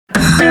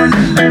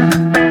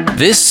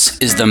This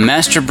is the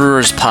Master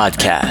Brewers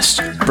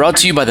Podcast, brought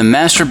to you by the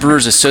Master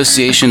Brewers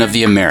Association of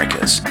the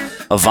Americas,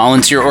 a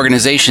volunteer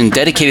organization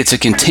dedicated to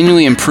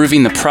continually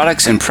improving the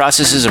products and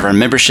processes of our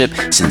membership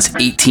since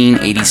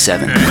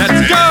 1887.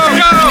 Let's go!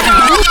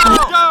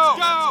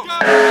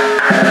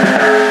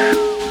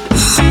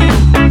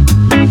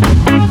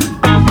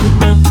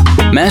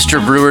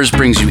 Master Brewers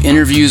brings you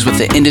interviews with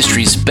the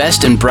industry's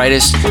best and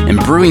brightest in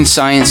brewing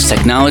science,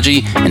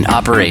 technology, and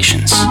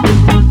operations.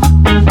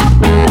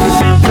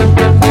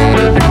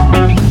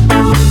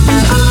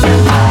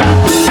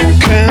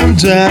 Calm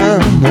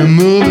down, I'm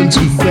moving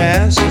too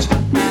fast.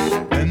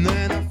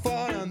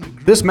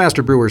 This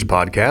Master Brewers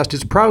Podcast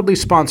is proudly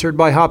sponsored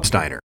by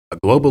Hopsteiner, a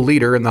global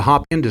leader in the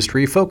hop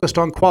industry focused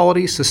on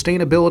quality,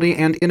 sustainability,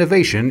 and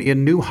innovation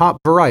in new hop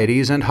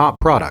varieties and hop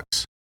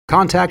products.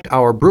 Contact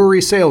our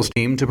brewery sales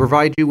team to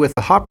provide you with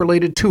the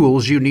hop-related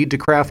tools you need to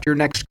craft your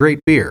next great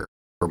beer.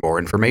 For more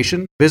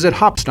information, visit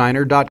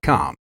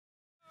hopsteiner.com.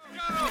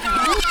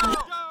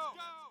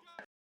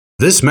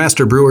 This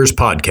Master Brewers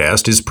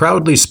Podcast is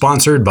proudly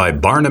sponsored by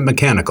Barnum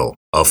Mechanical,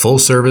 a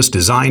full-service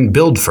design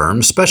build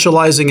firm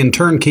specializing in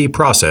turnkey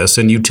process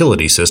and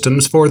utility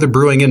systems for the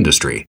brewing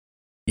industry.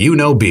 You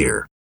know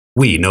beer.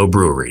 We know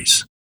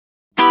breweries.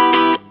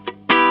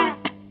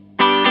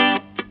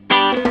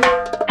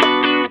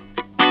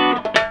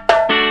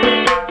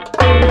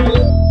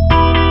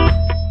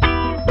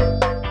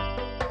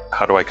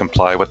 How do I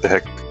comply? What the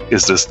heck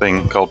is this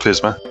thing called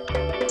FSMA?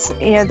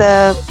 You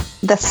know,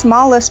 the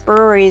smallest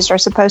breweries are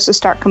supposed to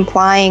start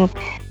complying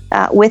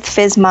with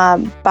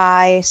FSMA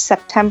by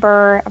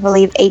September, I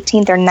believe,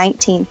 18th or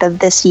 19th of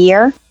this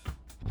year.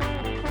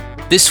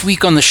 This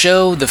week on the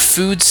show, the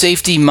Food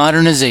Safety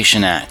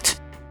Modernization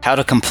Act. How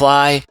to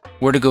comply,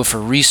 where to go for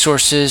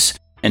resources,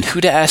 and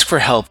who to ask for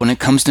help when it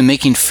comes to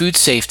making food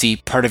safety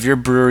part of your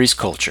brewery's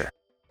culture.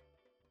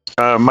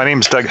 My name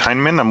is Doug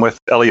Heineman. I'm with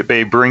Elliott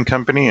Bay Brewing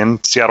Company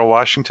in Seattle,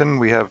 Washington.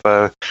 We have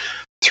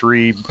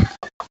 3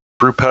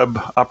 brew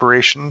pub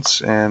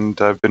operations, and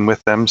I've been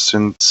with them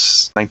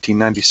since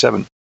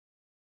 1997.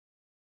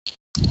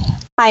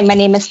 Hi, my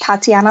name is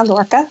Tatiana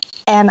Lorca,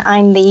 and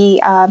I'm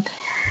the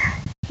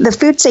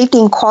Food Safety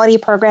and Quality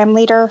Program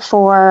Leader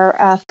for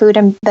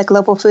the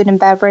Global Food and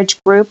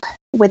Beverage Group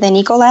within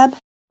Ecolab.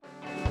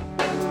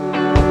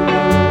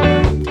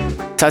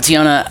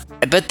 Tatiana,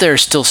 I bet there are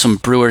still some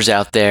brewers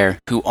out there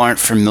who aren't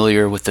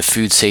familiar with the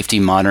Food Safety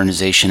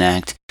Modernization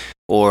Act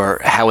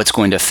or how it's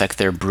going to affect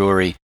their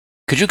brewery.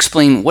 Could you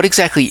explain what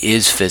exactly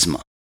is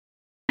FSMA?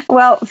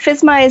 Well,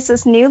 FSMA is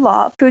this new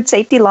law, food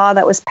safety law,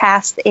 that was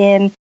passed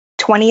in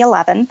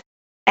 2011,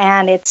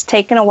 and it's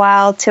taken a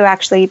while to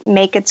actually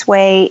make its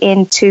way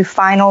into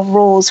final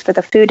rules for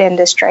the food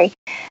industry.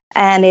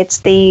 And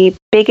it's the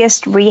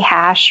biggest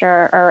rehash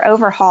or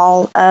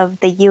overhaul of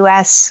the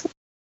U.S.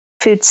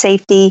 food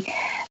safety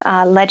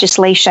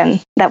legislation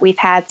that we've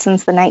had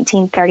since the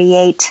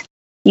 1938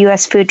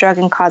 U.S. Food, Drug,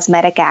 and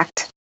Cosmetic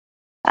Act.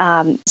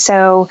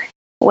 So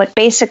what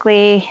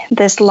basically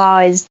this law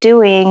is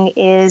doing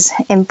is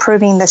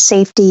improving the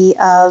safety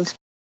of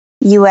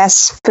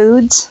U.S.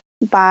 foods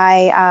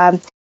by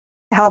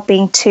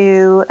helping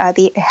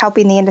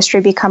the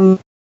industry become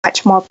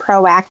much more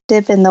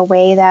proactive in the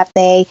way that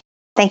they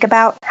think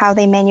about how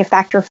they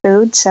manufacture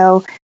food.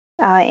 So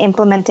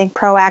implementing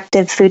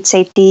proactive food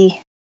safety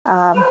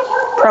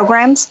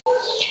programs,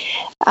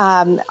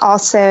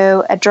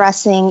 also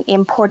addressing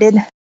imported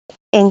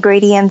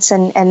ingredients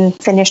and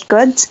finished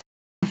goods.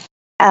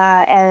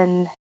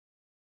 And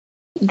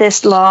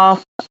this law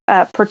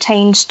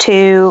pertains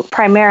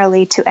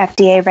primarily to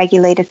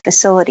FDA-regulated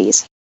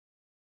facilities.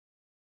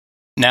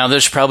 Now,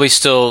 there's probably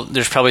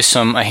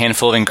a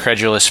handful of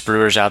incredulous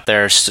brewers out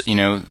there,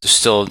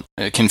 still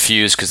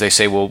confused because they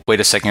say, "Well, wait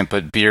a second,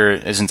 but beer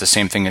isn't the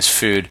same thing as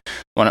food."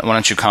 Why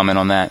don't you comment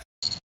on that?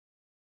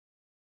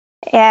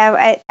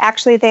 Yeah,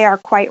 actually, they are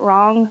quite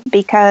wrong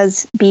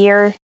because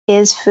beer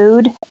is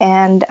food,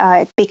 and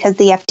because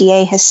the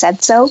FDA has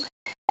said so.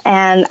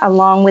 And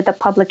along with the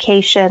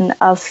publication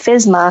of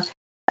FSMA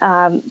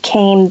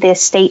came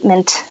this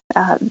statement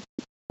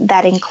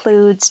that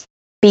includes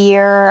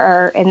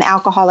beer and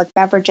alcoholic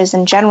beverages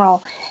in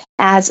general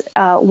as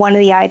one of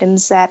the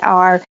items that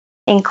are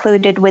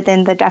included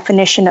within the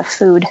definition of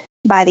food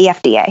by the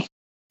FDA.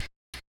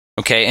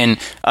 Okay, and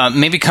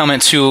maybe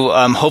comment too,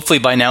 hopefully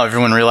by now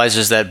everyone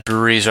realizes that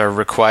breweries are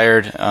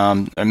required, are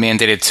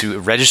mandated to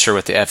register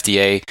with the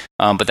FDA,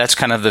 but that's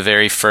kind of the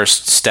very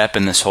first step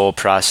in this whole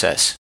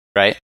process,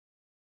 right?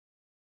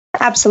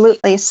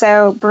 Absolutely.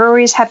 So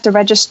breweries have to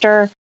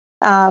register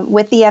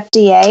with the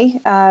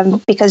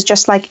FDA because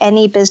just like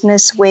any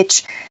business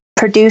which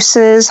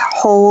produces,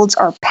 holds,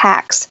 or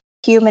packs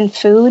human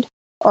food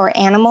or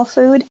animal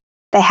food,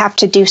 they have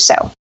to do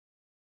so.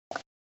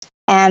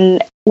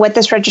 And what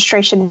this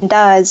registration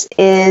does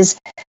is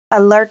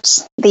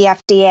alerts the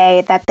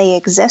FDA that they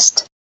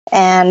exist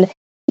and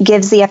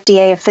gives the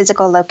FDA a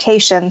physical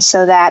location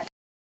so that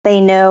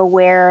they know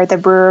where the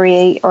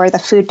brewery or the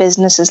food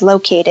business is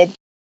located.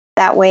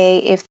 That way,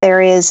 if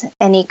there is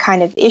any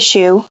kind of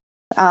issue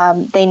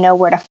they know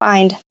where to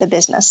find the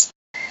business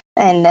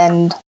and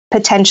then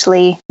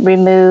potentially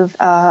remove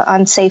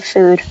unsafe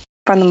food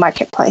from the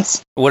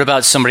marketplace. What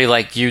about somebody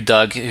like you,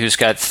 Doug, who's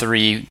got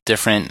 3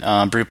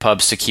 different brew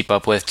pubs to keep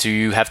up with? Do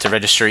you have to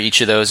register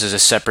each of those as a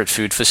separate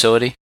food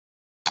facility?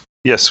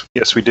 Yes,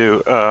 we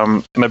do.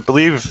 And I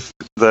believe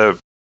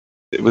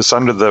it was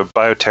under the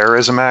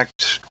Bioterrorism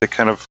Act that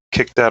kind of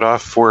kicked that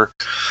off for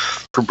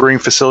brewing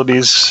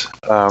facilities.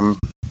 I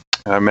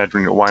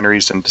imagine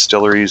wineries and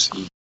distilleries,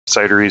 and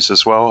cideries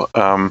as well.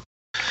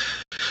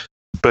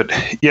 But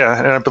yeah,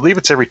 and I believe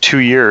it's every 2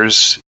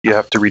 years you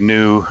have to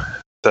renew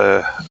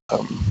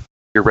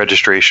your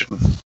registration.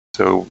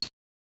 So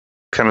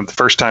kind of the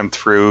first time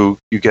through,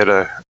 you get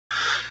a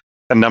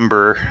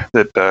number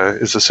that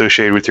is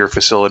associated with your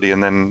facility,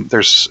 and then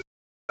there's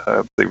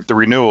the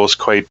renewal is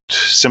quite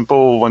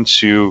simple.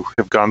 Once you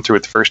have gone through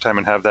it the first time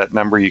and have that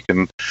number, you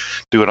can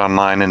do it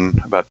online in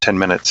about 10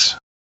 minutes.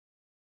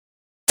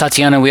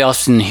 Tatiana, we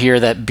often hear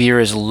that beer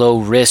is low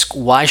risk.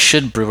 Why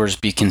should brewers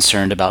be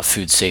concerned about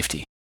food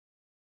safety?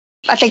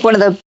 I think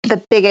one of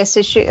the biggest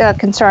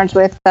concerns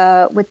with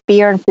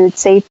beer and food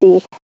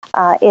safety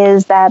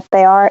is that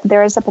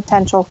there is a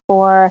potential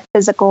for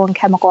physical and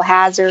chemical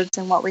hazards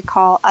and what we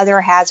call other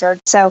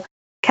hazards. So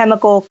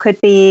chemical could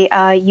be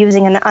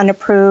using an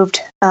unapproved,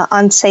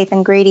 unsafe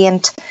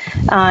ingredient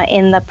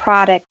in the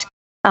product.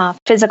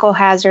 Physical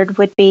hazard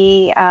would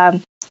be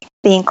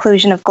the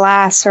inclusion of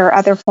glass or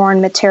other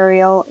foreign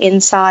material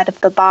inside of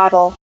the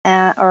bottle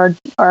or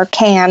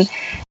can,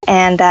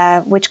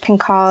 and which can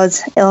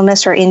cause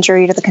illness or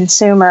injury to the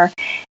consumer.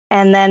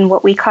 And then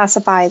what we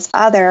classify as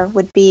other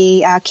would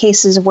be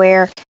cases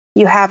where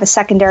you have a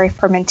secondary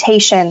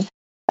fermentation,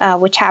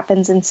 which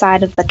happens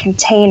inside of the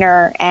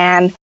container,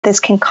 and this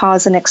can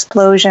cause an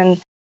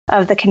explosion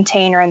of the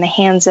container in the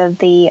hands of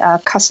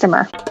the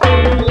customer.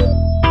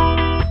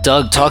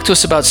 Doug, talk to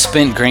us about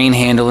spent grain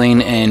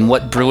handling and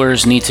what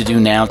brewers need to do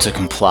now to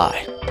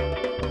comply.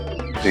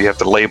 You have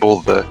to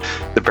label the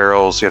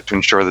barrels. You have to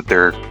ensure that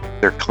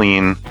they're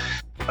clean.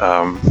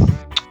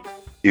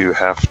 You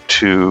have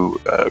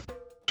to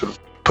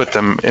put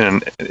them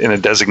in a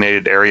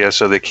designated area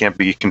so they can't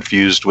be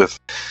confused with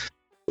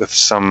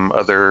some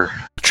other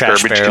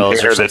trash garbage barrels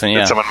container or something,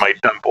 that someone might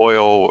dump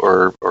oil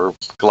or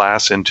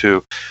glass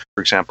into,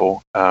 for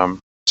example.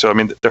 So I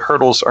mean, the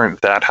hurdles aren't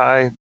that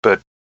high,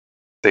 but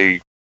there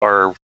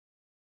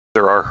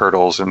are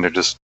hurdles, and they're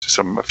just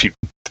a few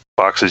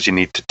boxes you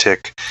need to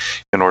tick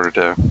in order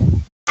to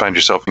find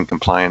yourself in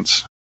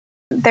compliance.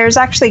 There's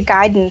actually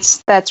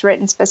guidance that's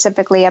written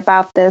specifically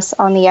about this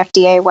on the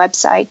FDA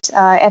website.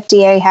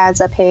 FDA has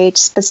a page,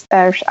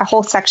 a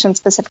whole section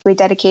specifically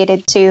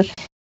dedicated to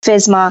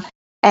FSMA,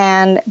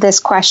 and this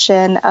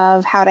question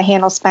of how to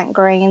handle spent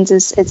grains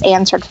is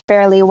answered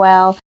fairly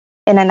well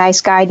in a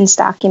nice guidance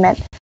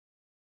document.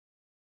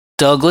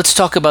 Doug, let's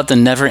talk about the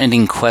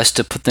never-ending quest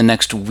to put the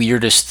next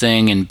weirdest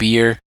thing in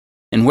beer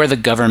and where the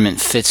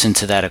government fits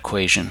into that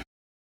equation.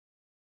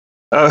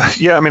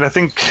 Yeah, I mean, I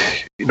think,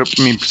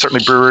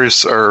 certainly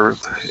brewers are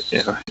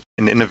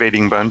an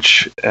innovating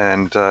bunch,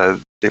 and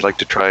they like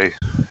to try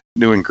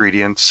new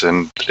ingredients,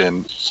 and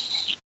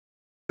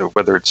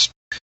whether it's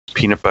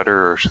peanut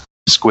butter or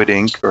squid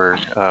ink or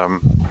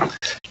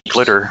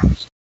glitter,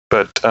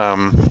 but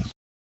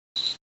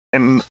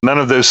and none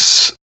of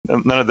those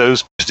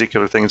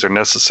particular things are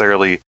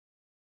necessarily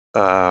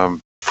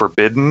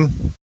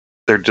forbidden.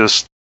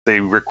 They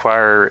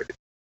require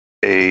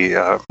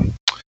a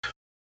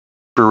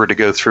brewer to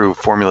go through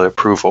formula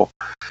approval,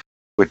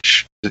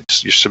 which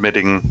you're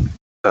submitting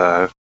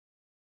a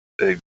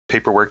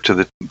paperwork to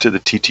the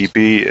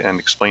TTB and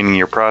explaining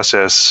your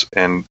process,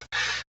 and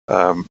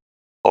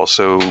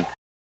also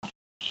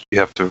you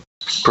have to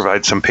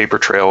provide some paper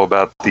trail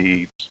about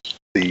the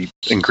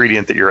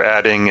ingredient that you're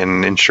adding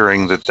and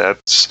ensuring that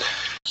that's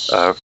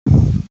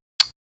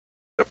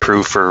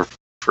approved for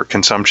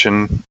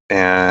consumption.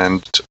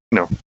 And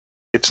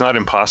it's not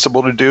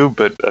impossible to do,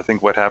 but I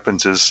think what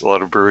happens is a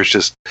lot of brewers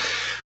just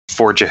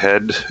forge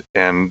ahead,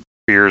 and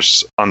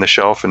beer's on the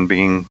shelf and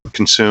being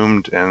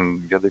consumed,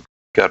 and they've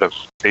got a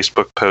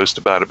Facebook post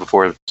about it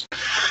before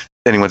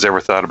anyone's ever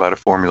thought about a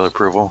formula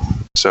approval.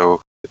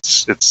 So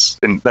it's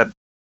and that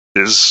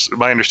is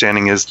my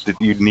understanding is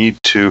that you need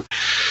to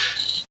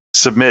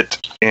submit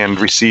and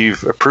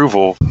receive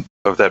approval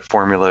of that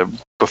formula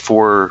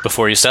before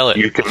you sell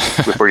it.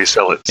 Before you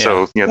sell it. Yeah.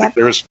 So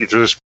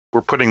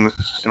we're putting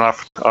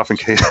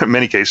in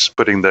many cases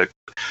putting the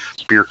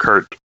beer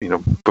cart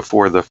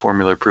before the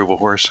formula approval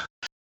horse.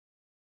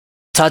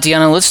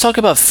 Tatiana, let's talk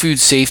about food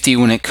safety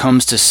when it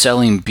comes to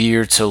selling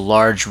beer to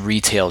large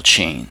retail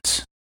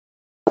chains.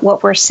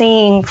 What we're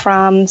seeing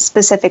from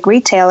specific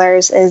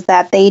retailers is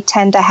that they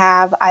tend to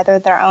have either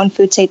their own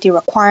food safety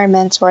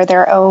requirements or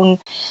their own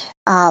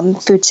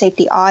food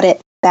safety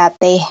audit that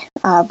they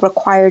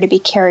require to be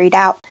carried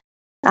out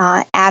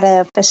at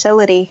a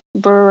facility,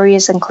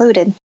 breweries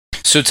included.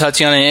 So,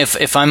 Tatiana,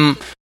 if I'm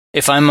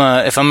If I'm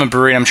a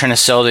brewery and I'm trying to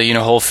sell to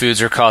Whole Foods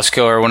or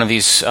Costco or one of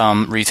these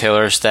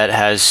retailers that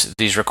has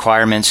these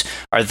requirements,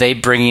 are they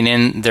bringing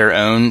in their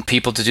own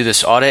people to do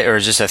this audit, or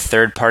is this a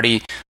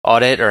third-party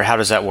audit, or how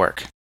does that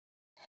work?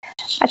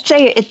 I'd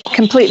say it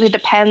completely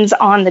depends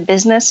on the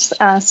business.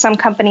 Some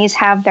companies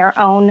have their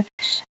own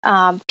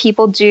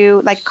people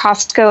do, like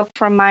Costco,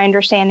 from my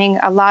understanding,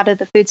 a lot of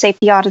the food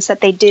safety audits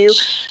that they do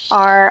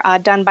are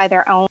done by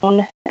their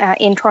own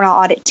internal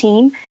audit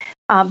team.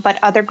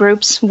 But other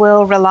groups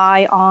will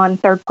rely on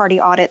third-party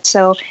audits.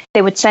 So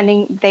they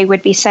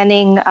would be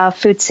sending a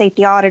food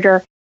safety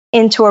auditor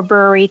into a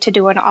brewery to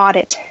do an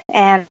audit.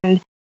 And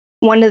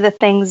one of the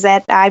things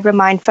that I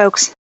remind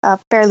folks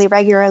fairly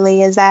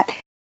regularly is that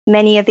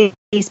many of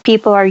these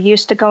people are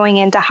used to going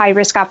into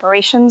high-risk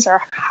operations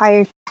or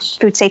high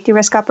food safety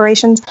risk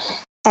operations.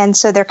 And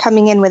so they're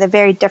coming in with a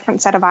very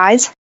different set of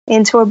eyes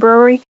into a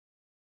brewery.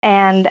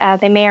 And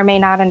they may or may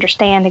not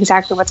understand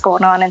exactly what's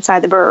going on inside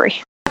the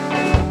brewery.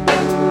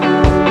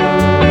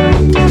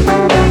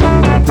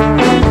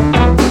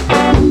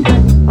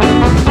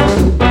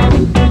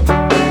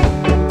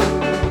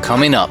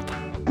 Coming up.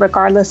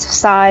 Regardless of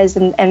size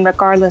and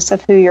regardless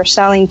of who you're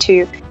selling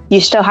to, you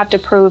still have to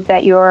prove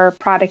that your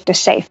product is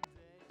safe,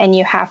 and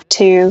you have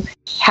to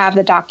have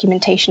the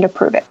documentation to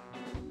prove it.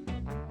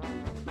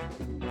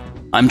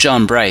 I'm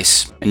John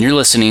Bryce, and you're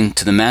listening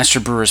to the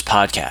Master Brewers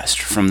Podcast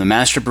from the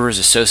Master Brewers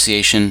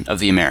Association of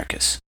the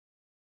Americas.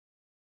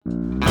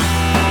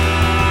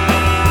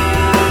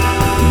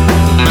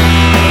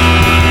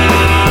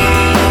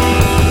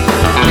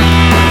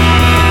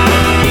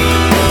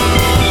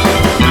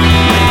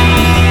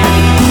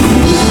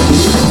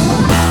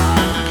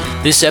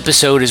 This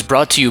episode is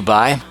brought to you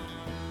by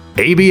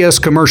ABS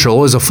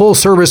Commercial is a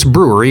full-service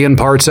brewery and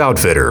parts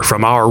outfitter.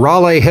 From our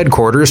Raleigh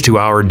headquarters to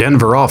our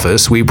Denver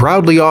office, we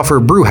proudly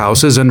offer brew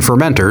houses and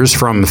fermenters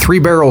from 3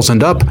 barrels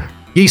and up,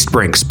 yeast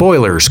brinks,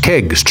 boilers,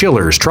 kegs,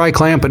 chillers,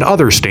 tri-clamp, and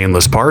other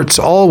stainless parts,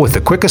 all with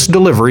the quickest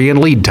delivery and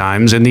lead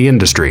times in the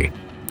industry.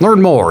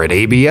 Learn more at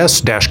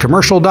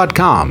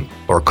abs-commercial.com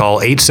or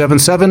call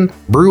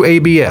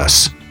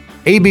 877-BREW-ABS.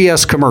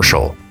 ABS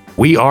Commercial.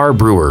 We are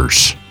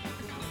brewers.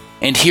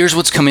 And here's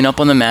what's coming up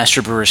on the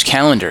Master Brewers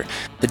calendar.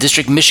 The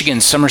District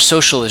Michigan Summer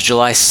Social is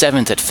July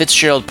 7th at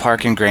Fitzgerald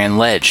Park in Grand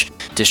Ledge.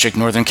 District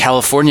Northern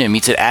California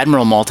meets at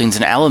Admiral Maltings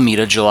in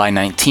Alameda July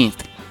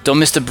 19th. Don't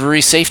miss the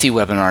Brewery Safety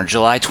Webinar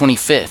July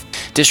 25th.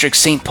 District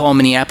St. Paul,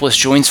 Minneapolis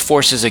joins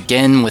forces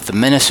again with the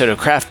Minnesota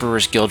Craft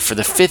Brewers Guild for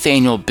the 5th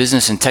Annual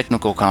Business and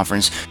Technical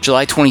Conference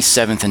July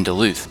 27th in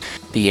Duluth.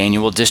 The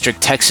annual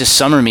District Texas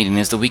Summer Meeting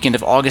is the weekend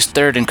of August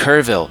 3rd in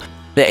Kerrville.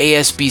 The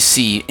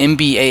ASBC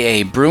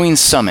MBAA Brewing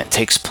Summit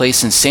takes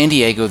place in San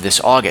Diego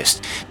this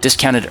August.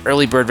 Discounted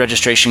early bird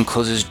registration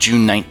closes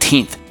June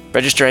 19th.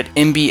 Register at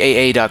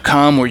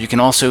mbaa.com, where you can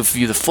also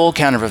view the full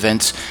count of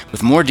events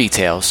with more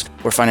details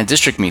or find a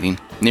district meeting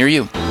near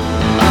you.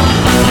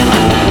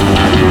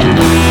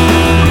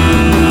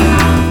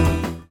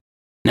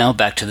 Now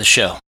back to the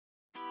show.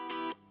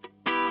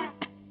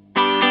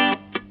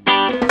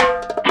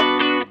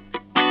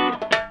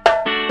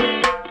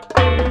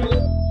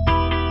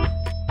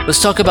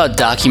 Let's talk about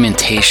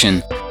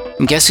documentation.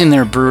 I'm guessing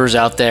there are brewers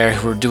out there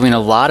who are doing a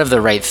lot of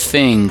the right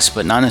things,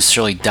 but not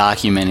necessarily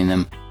documenting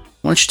them.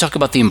 Why don't you talk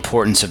about the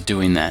importance of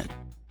doing that?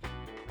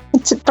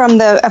 It's from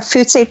the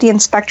food safety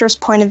inspector's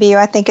point of view,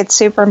 I think it's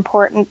super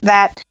important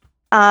that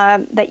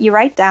that you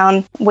write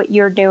down what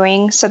you're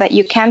doing so that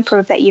you can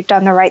prove that you've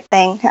done the right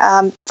thing.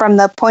 From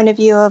the point of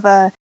view of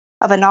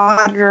an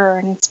auditor or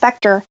an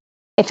inspector,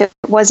 if it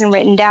wasn't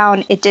written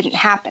down, it didn't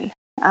happen.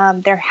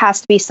 There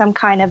has to be some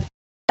kind of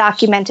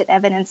documented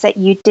evidence that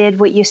you did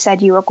what you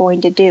said you were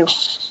going to do.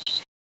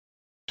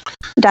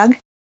 Doug?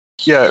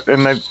 Yeah,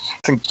 and I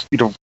think,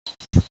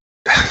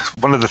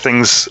 one of the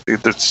things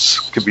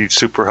that could be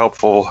super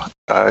helpful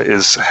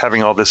is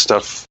having all this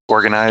stuff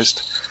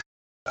organized.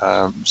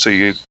 So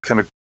you kind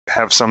of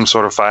have some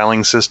sort of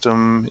filing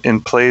system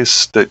in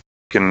place that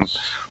can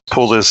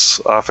pull this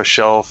off a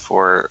shelf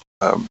or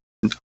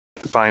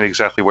find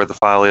exactly where the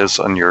file is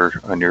on your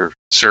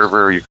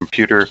server or your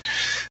computer,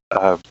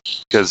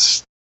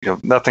 because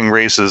nothing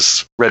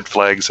raises red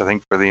flags, I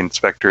think, for the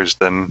inspectors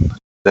than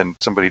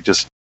somebody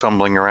just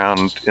fumbling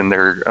around in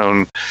their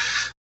own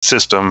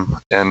system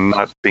and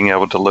not being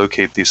able to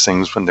locate these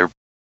things when they're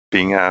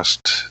being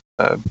asked.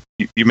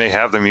 You may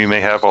have them, you may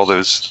have all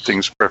those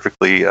things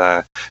perfectly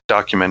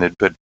documented,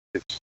 but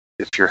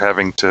if you're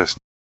having to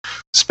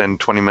spend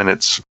 20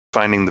 minutes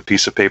finding the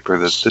piece of paper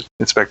that the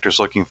inspector's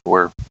looking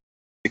for,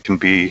 it can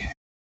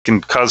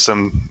cause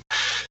them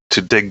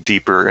to dig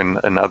deeper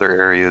in other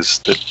areas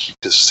that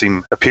just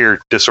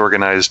appear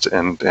disorganized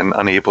and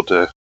unable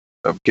to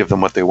give them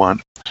what they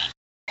want.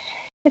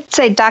 I'd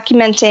say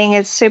documenting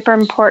is super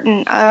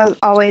important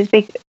always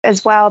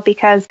as well,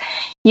 because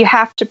you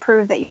have to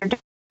prove that you're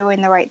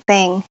doing the right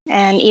thing.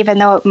 And even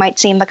though it might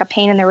seem like a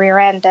pain in the rear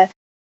end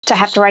to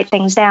have to write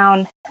things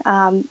down,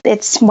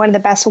 it's one of the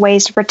best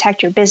ways to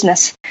protect your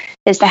business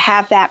is to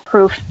have that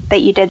proof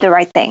that you did the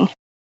right thing.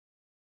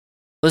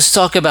 Let's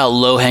talk about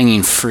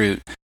low-hanging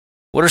fruit.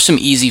 What are some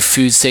easy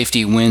food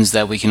safety wins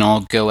that we can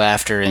all go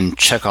after and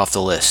check off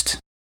the list?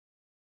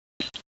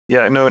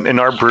 Yeah, no, in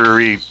our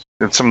brewery,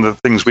 some of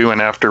the things we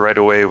went after right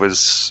away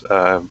was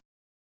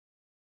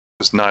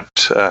not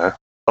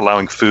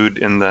allowing food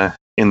in the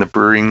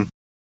brewing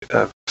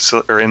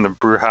or in the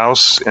brew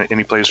house,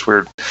 any place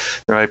where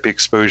there might be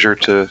exposure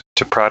to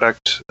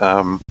product.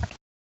 I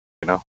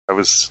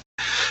was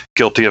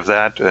guilty of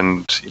that,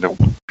 and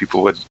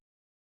people would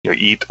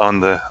eat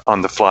on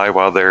the fly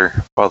while they're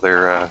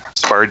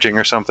sparging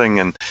or something,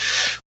 and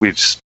we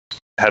just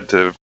had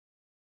to.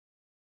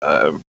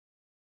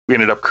 We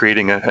ended up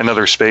creating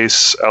another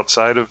space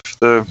outside of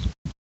the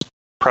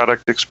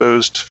product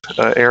exposed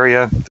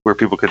area where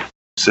people could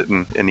sit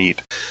and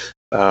eat.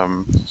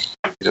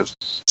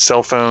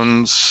 Cell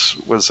phones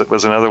was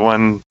another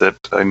one that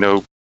I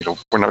know.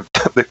 We're not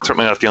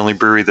certainly not the only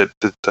brewery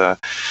that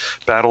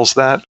battles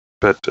that,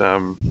 but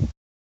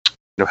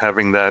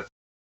having that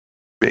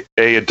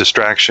a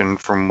distraction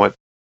from what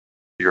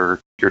you're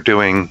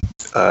doing,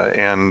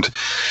 and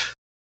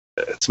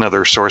it's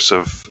another source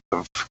of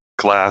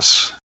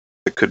glass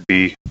that could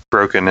be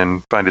broken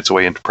and find its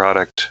way into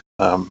product.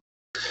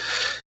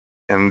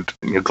 And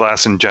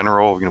glass in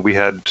general, we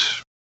had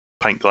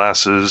pint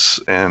glasses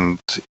and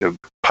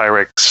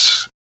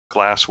Pyrex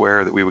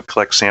glassware that we would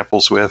collect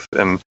samples with,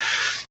 and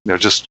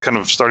just kind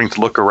of starting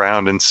to look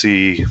around and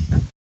see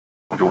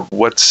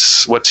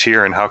what's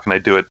here and how can I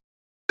do it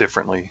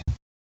differently.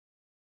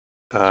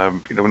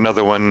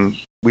 Another one,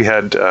 we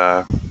had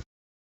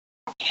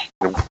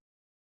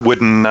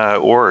wooden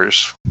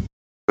oars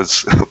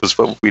was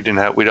what we didn't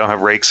have. We don't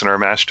have rakes in our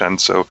mash tun,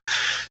 so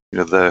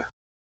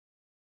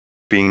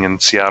being in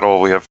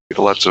Seattle, we have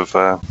lots of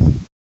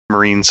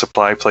marine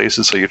supply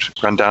places. So you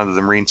run down to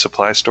the marine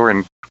supply store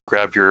and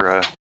grab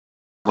your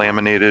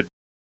laminated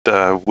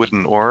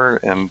wooden oar,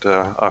 and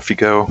off you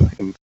go.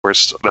 And of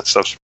course, that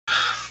stuff's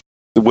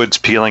the wood's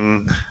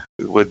peeling,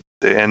 the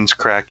ends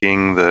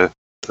cracking, the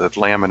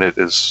laminate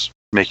is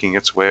making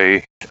its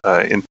way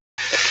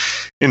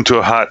into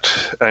a hot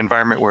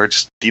environment where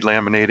it's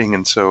delaminating,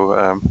 and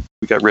so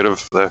we got rid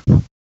of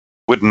the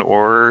wooden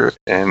oar.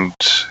 And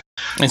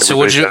so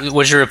what'd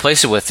you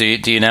replace it with? Do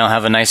you now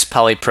have a nice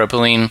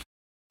polypropylene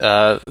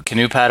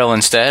canoe paddle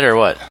instead, or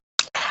what?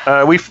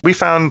 We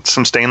found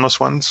some stainless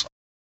ones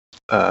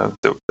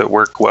that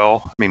work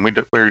well. I mean,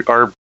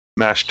 our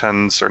mash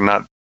tuns are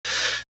not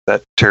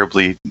that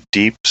terribly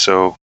deep,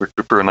 so we're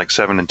brewing like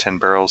 7 and 10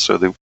 barrels. So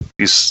the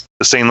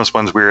stainless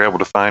ones we were able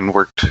to find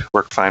worked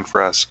fine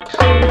for us.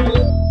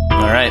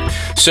 All right.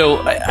 So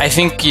I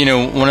think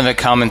one of the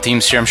common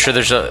themes here. I'm sure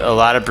there's a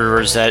lot of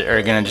brewers that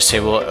are going to just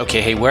say, well,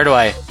 okay, hey, where do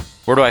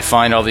I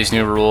find all these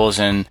new rules?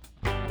 And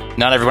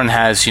not everyone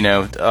has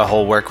a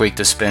whole work week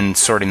to spend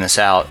sorting this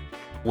out.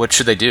 What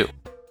should they do?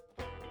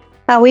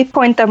 We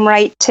point them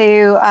right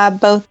to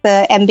both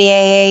the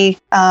MBAA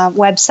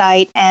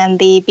website and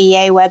the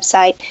BA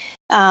website.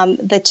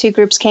 The two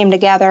groups came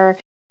together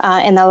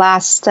in the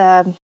last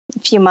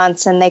few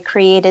months, and they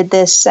created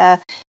this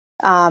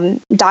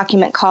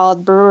document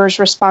called Brewers'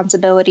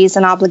 Responsibilities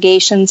and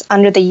Obligations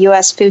under the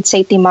U.S. Food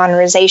Safety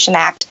Modernization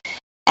Act.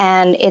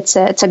 And it's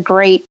a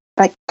great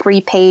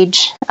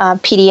 3-page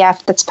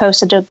PDF that's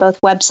posted to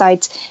both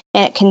websites,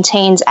 and it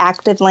contains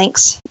active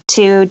links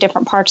to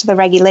different parts of the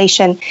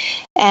regulation,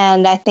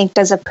 and I think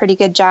does a pretty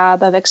good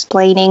job of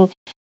explaining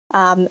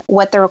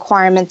what the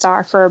requirements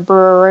are for a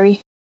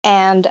brewery,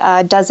 and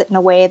does it in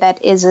a way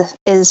that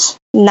is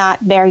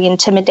not very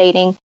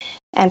intimidating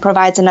and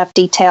provides enough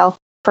detail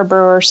for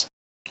brewers.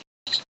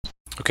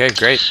 Okay,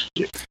 great.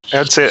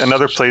 I'd say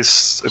another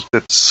place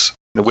that's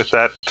with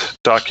that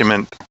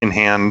document in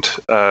hand.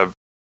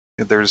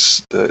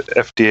 There's the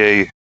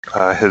FDA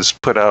has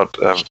put out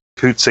a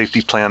food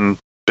safety plan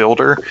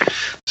builder.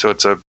 So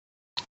it's a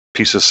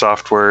piece of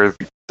software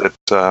that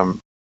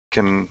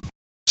can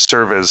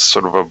serve as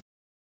sort of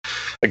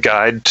a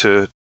guide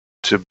to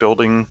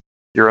building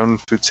your own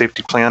food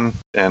safety plan.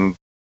 And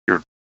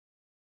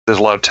there's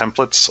a lot of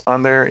templates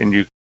on there, and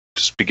you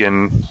just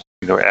begin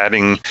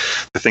adding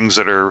the things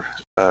that are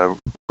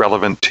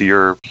relevant to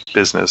your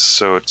business.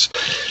 So it's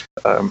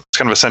kind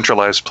of a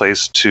centralized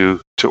place to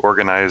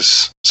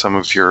organize some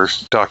of your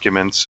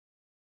documents.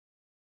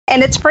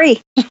 And it's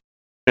free.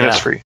 It's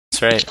free.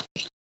 That's right.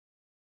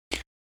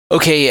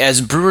 Okay,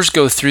 as brewers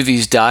go through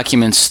these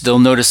documents, they'll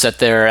notice that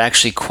there are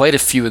actually quite a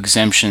few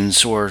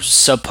exemptions or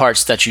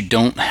subparts that you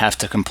don't have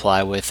to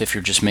comply with if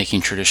you're just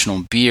making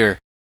traditional beer.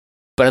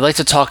 But I'd like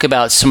to talk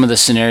about some of the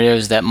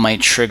scenarios that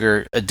might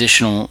trigger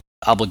additional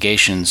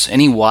obligations.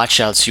 Any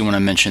watch-outs you want to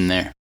mention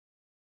there?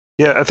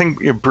 Yeah, I think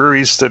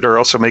breweries that are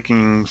also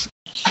making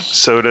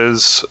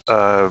sodas,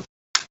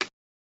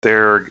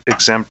 they're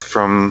exempt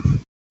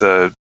from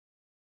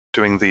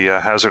doing the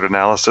hazard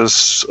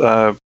analysis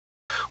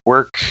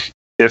work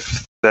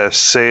if the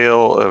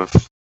sale of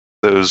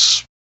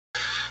those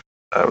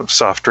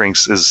soft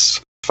drinks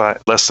is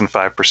less than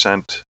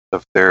 5%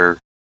 of their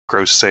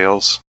gross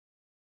sales.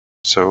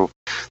 So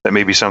that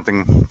may be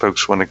something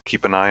folks want to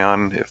keep an eye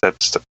on if that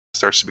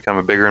starts to become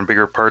a bigger and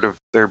bigger part of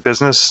their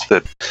business.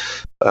 That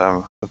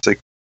let's say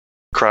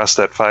cross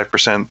that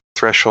 5%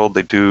 threshold,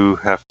 they do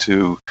have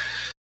to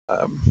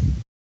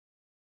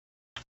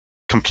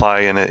comply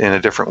in a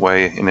different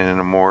way, and in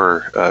a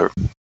more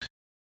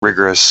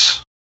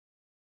rigorous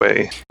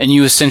way. And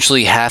you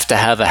essentially have to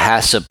have a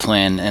HACCP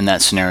plan in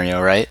that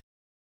scenario, right?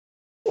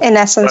 In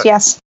essence,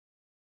 yes.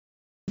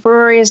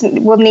 Breweries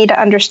will need to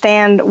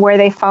understand where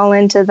they fall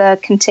into the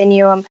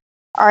continuum.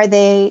 Are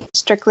they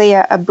strictly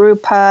a brew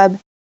pub,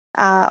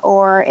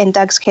 or in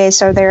Doug's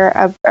case, are they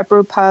a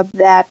brew pub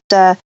that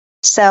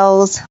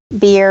sells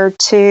beer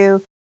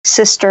to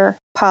sister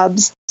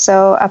pubs,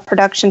 so a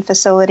production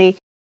facility,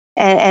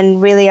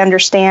 and really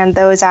understand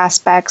those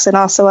aspects, and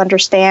also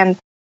understand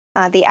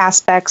the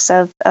aspects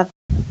of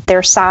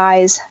their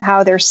size,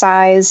 how their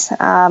size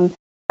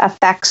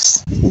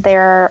affects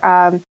their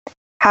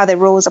how the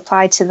rules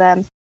apply to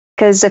them.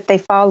 Because if they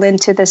fall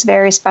into this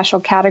very special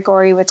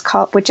category,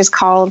 which is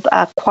called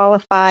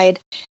qualified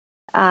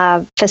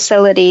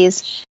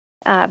facilities,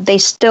 they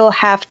still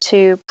have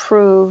to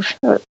prove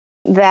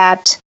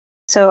that.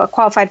 So a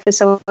qualified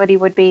facility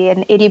would be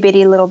an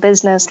itty-bitty little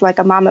business like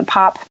a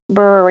mom-and-pop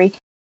brewery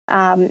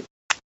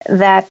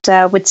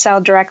that would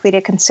sell directly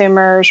to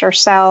consumers or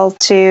sell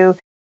to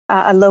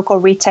a local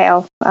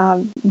retail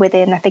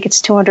within, I think it's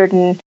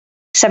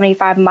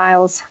 275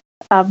 miles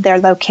of their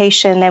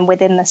location and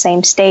within the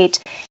same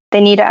state. They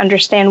need to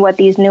understand what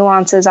these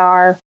nuances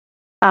are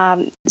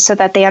so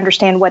that they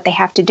understand what they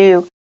have to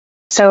do.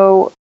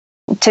 So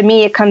to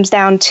me, it comes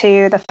down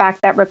to the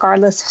fact that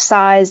regardless of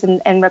size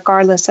and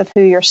regardless of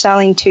who you're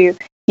selling to,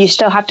 you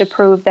still have to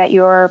prove that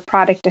your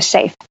product is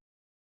safe.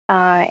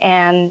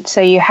 And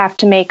so you have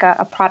to make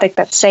a product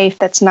that's safe,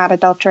 that's not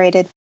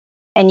adulterated,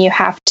 and you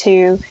have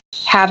to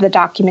have the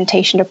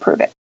documentation to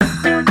prove it.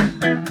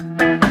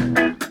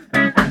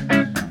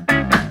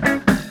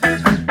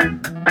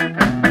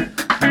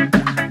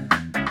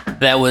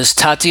 That was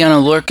Tatiana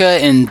Lorca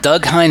and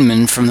Doug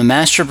Heineman from the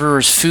Master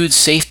Brewers Food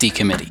Safety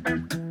Committee.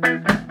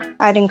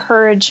 I'd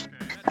encourage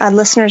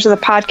listeners of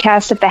the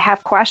podcast, if they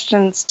have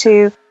questions,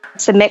 to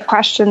submit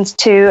questions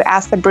to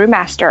Ask the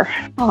Brewmaster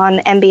on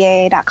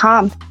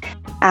mbaa.com.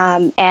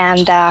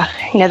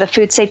 The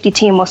food safety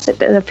team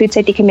the food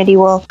safety committee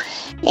will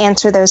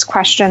answer those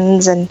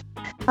questions, and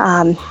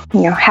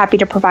happy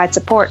to provide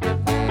support.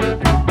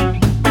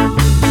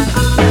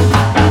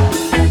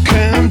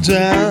 Calm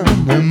down,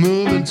 I'm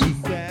moving too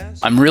fast.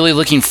 I'm really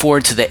looking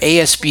forward to the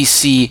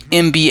ASBC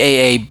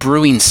MBAA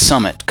Brewing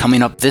Summit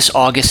coming up this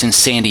August in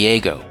San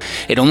Diego.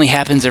 It only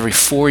happens every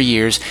 4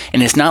 years,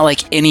 and it's not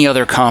like any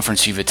other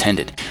conference you've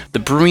attended. The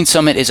Brewing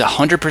Summit is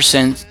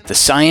 100% the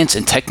science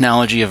and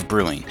technology of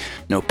brewing.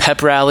 No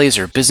pep rallies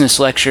or business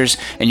lectures,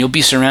 and you'll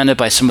be surrounded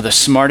by some of the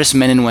smartest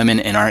men and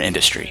women in our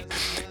industry.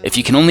 If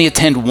you can only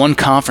attend one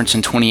conference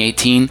in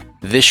 2018,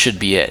 this should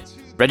be it.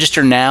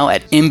 Register now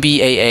at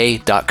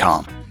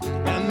mbaa.com.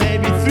 And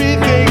maybe 3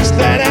 things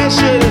that I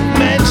should have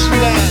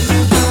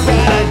mentioned,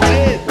 but I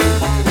did.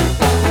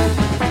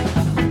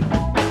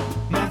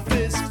 My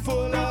fist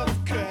full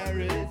of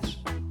courage.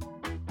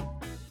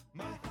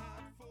 My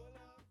heart full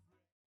of...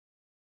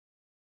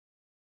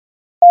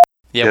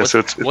 Yeah,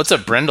 so what's a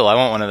brindle? I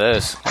want one of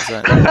those. What's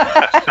that?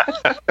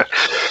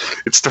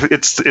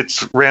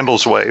 It's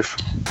Randall's wife.